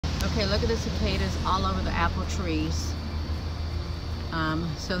Okay, look at the cicadas all over the apple trees.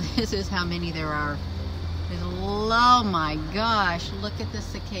 So this is how many there are. Oh my gosh, look at the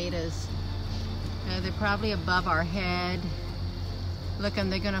cicadas. They're probably above our head. Look,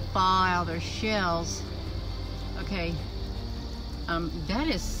 and they're gonna fall out of their shells. Okay, that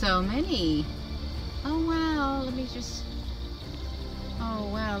is so many. Oh wow, let me just, oh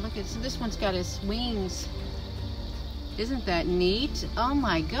wow, look at, so this one's got his wings. Isn't that neat? Oh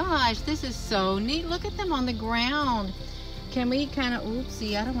my gosh, this is so neat. Look at them on the ground. Can we kind of,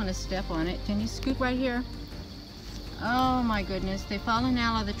 oopsie, I don't want to step on it. Can you scoot right here? Oh my goodness, they've fallen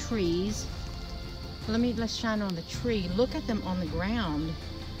out of the trees. Let's shine on the tree. Look at them on the ground.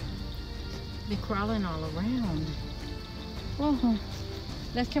 They're crawling all around. Whoa.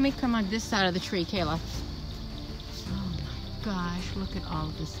 Can we come on this side of the tree, Kayla? Oh my gosh, look at all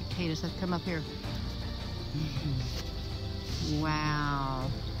of the cicadas. Let's come up here. Wow.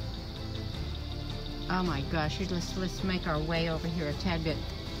 Oh my gosh, let's make our way over here a tad bit.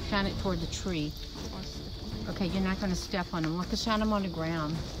 Shine it toward the tree. Okay, you're not going to step on them. Look, shine them on the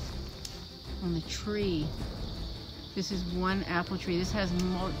ground. On the tree. This is one apple tree. This has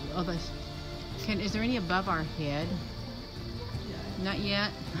more of us. Is there any above our head? Yeah. Not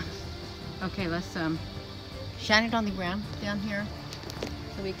yet? Okay, let's shine it on the ground down here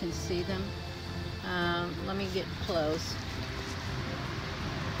so we can see them. Let me get close.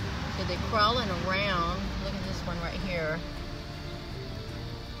 So they're crawling around. Look at this one right here.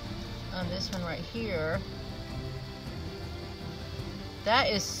 On this one right here.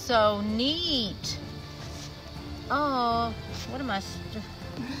 That is so neat. Oh, what am I?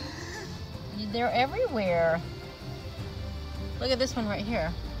 They're everywhere. Look at this one right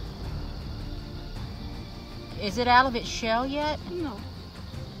here. Is it out of its shell yet? No.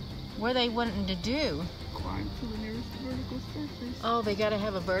 What are they wanting to do? Climb to the nearest vertical surface. Oh, they gotta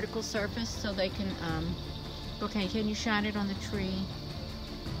have a vertical surface so they can, okay, can you shine it on the tree?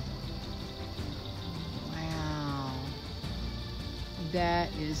 Wow.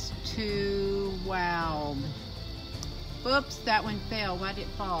 That is too wild. Oops, that one fell. Why did it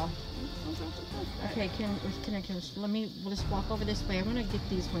fall? Okay, let's walk over this way. I want to get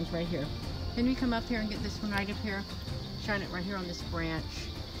these ones right here. Can we come up here and get this one right up here? Shine it right here on this branch.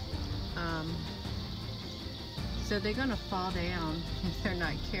 So they're gonna fall down if they're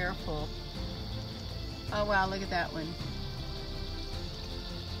not careful. Oh wow, look at that one.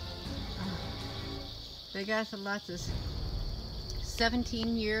 They got lots of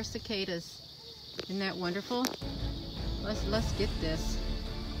 17-year cicadas. Isn't that wonderful? Let's get this.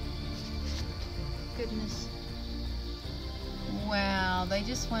 Goodness. Wow, they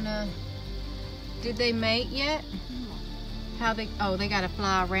just wanna, did they mate yet? How they, oh, they gotta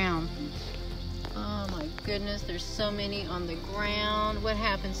fly around. Oh my goodness, there's so many on the ground. What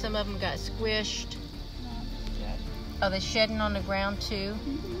happened? Some of them got squished. Oh, they're shedding on the ground too?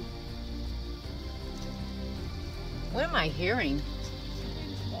 What am I hearing?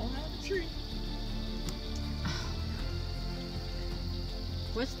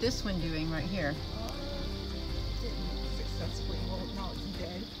 What's this one doing right here? Successfully, well, now it's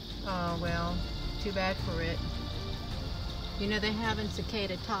dead. Oh well, too bad for it. You know, they're having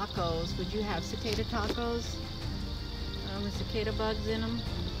cicada tacos. Would you have cicada tacos? With cicada bugs in them?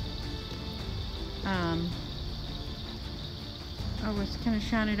 Oh, let's kind of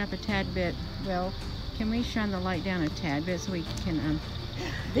shine it up a tad bit. Well, can we shine the light down a tad bit so we can,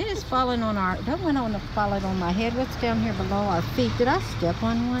 this is falling on our, that one on the falling on my head. What's down here below our feet? Did I step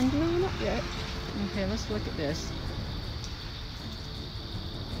on one? Not yet. Okay, let's look at this.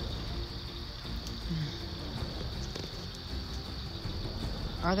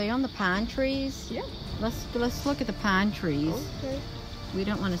 Are they on the pine trees? Yeah. Let's look at the pine trees. Okay. We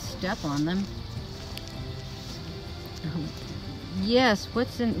don't want to step on them. Oh, yes.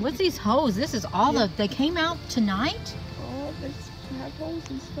 What's these holes? This is all they came out tonight? Oh, they have holes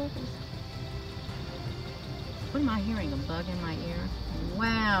and stuff. What am I hearing? A bug in my ear?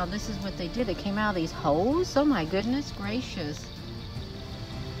 Wow, this is what they did. They came out of these holes? Oh my goodness gracious.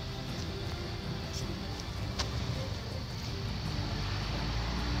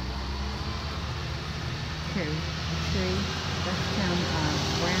 Okay, tree. Let's come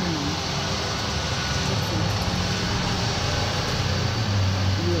round them.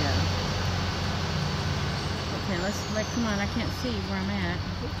 Yeah. Okay, come on, I can't see where I'm at.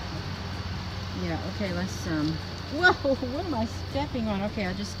 Yeah, okay, let's, whoa, what am I stepping on? Okay,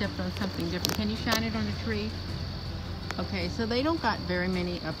 I just stepped on something different. Can you shine it on the tree? Okay, so they don't got very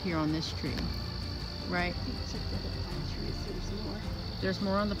many up here on this tree, right? Check the other pine trees, there's more. There's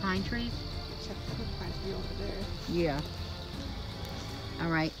more on the pine trees? Check the other pine tree over there. Yeah. All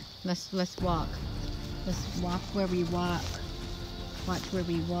right, let's walk. Let's walk where we walk. Watch where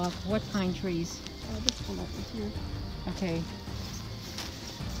we walk. What pine trees? This one over here. Okay.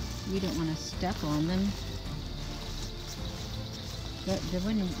 We don't want to step on them. They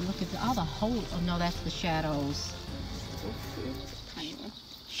wouldn't look at all the holes. Oh no, that's the shadows. Tiny one.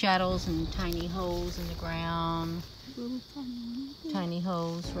 Shadows and tiny holes in the ground. Little tiny one. Tiny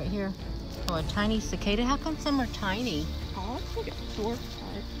holes right here. Oh, a tiny cicada. How come some are tiny? Oh, I think it's dwarf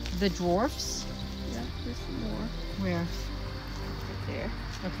type. The dwarfs? Yeah, there's some more. Where? Right there.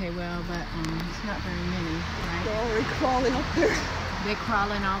 Okay, well, but it's not very many, right? They're already crawling up there. They're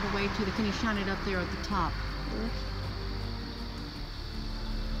crawling all the way to the. Can you shine it up there at the top?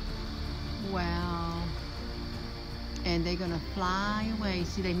 Wow. And they're gonna fly away.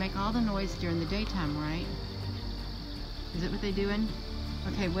 See, they make all the noise during the daytime, right? Is that what they're doing?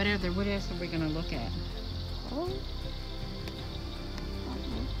 Okay, what else are we gonna look at? Oh.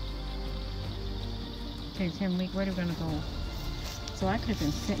 Okay, Tim, where are we gonna go? So I could have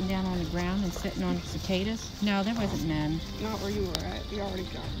been sitting down on the ground and sitting on the cicadas. No, there wasn't none. Not where you were at. You already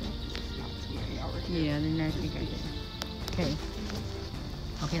got them. Not too many already. Yeah, then there's we got it. Okay.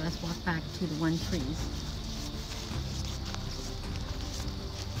 Okay, let's walk back to the one trees.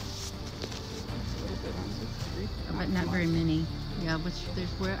 A little bit on this tree. But not very many. Yeah, but there's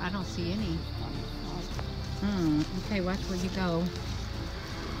where I don't see any. Okay, watch where you go.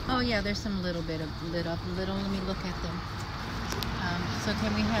 Oh yeah, there's some little bit of lit up. Let me look at them. So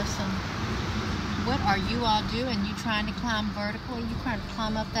can we have some? What are you all doing? You trying to climb vertical? You trying to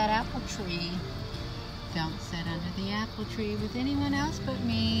climb up that apple tree? Don't sit under the apple tree with anyone else but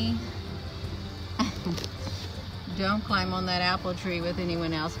me. Don't climb on that apple tree with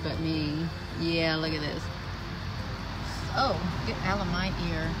anyone else but me. Yeah, look at this. Oh, get out of my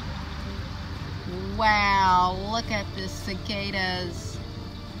ear. Wow, look at this cicadas.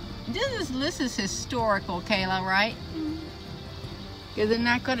 This is historical, Kayla, right? Because they're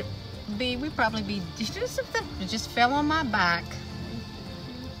not going to be, we'd probably be, it just fell on my back.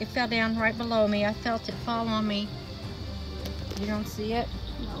 It fell down right below me. I felt it fall on me. You don't see it?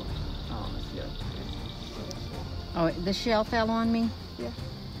 No. Oh, yeah. Oh, the shell fell on me? Yeah.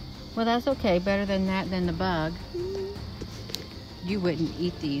 Well, that's okay. Better than that than the bug. You wouldn't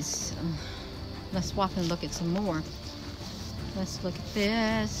eat these. Let's walk and look at some more. Let's look at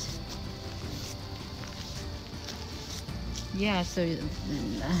this. Yeah, so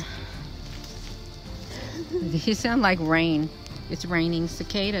you sound like rain. It's raining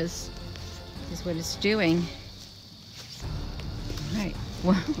cicadas is what it's doing. All right,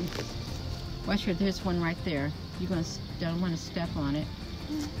 well, watch here, there's one right there. You're don't want to step on it.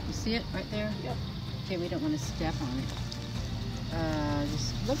 You see it right there? Yep. Okay, we don't want to step on it.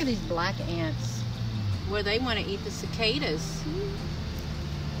 Just look at these black ants. Well, they want to eat the cicadas.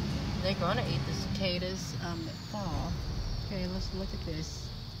 They're going to eat the cicadas that fall. Okay, let's look at this.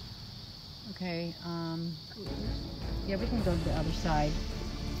 Okay, yeah, we can go to the other side.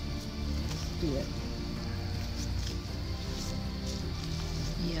 Let's do it.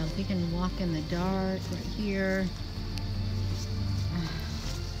 Yeah, we can walk in the dark right here.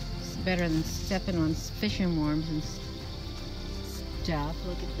 It's better than stepping on fishing worms and stuff.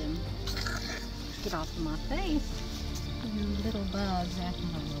 Look at them. Get off of my face. You little bugs. I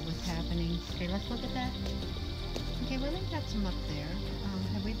don't know what's happening. Okay, let's look at that. Okay, well, they've got some up there.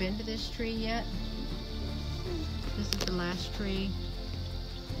 Have we been to this tree yet? This is the last tree.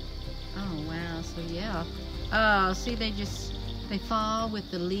 Oh, wow. So, yeah. Oh, see, they fall with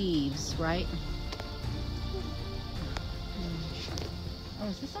the leaves, right? Oh,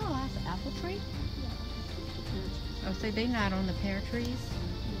 is this our last apple tree? Oh, so they're not on the pear trees?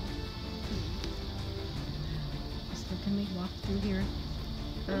 So can we walk through here?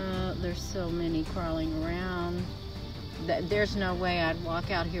 There's so many crawling around. There's no way I'd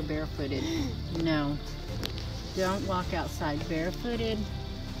walk out here barefooted. No. Don't walk outside barefooted.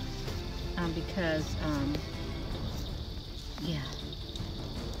 Because, yeah.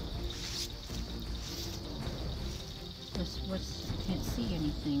 Can't see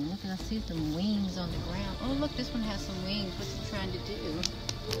anything. Look, I see some wings on the ground. Oh, look, this one has some wings. What's it trying to do?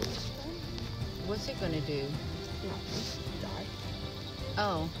 What's it gonna do? Die.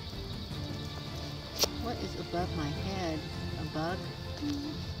 Oh. What is above my head? A bug?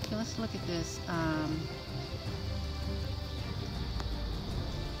 Okay, let's look at this.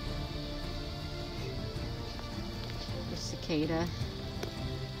 The cicada.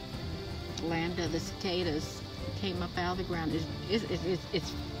 Land of the cicadas. Came up out of the ground.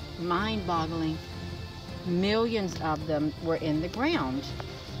 It's mind-boggling. Millions of them were in the ground.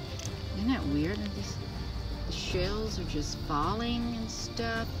 Isn't that weird? The shells are just falling and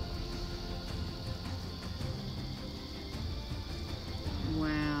stuff.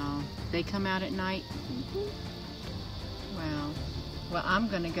 Wow. They come out at night? Wow. Well, I'm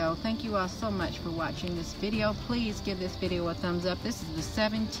going to go. Thank you all so much for watching this video. Please give this video a thumbs up. This is the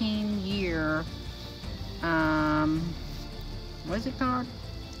 17-year, what is it called?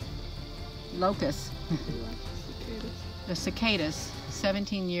 Locust. The cicadas.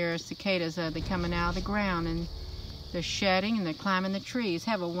 17-year cicadas. They're coming out of the ground and they're shedding and they're climbing the trees.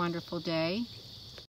 Have a wonderful day.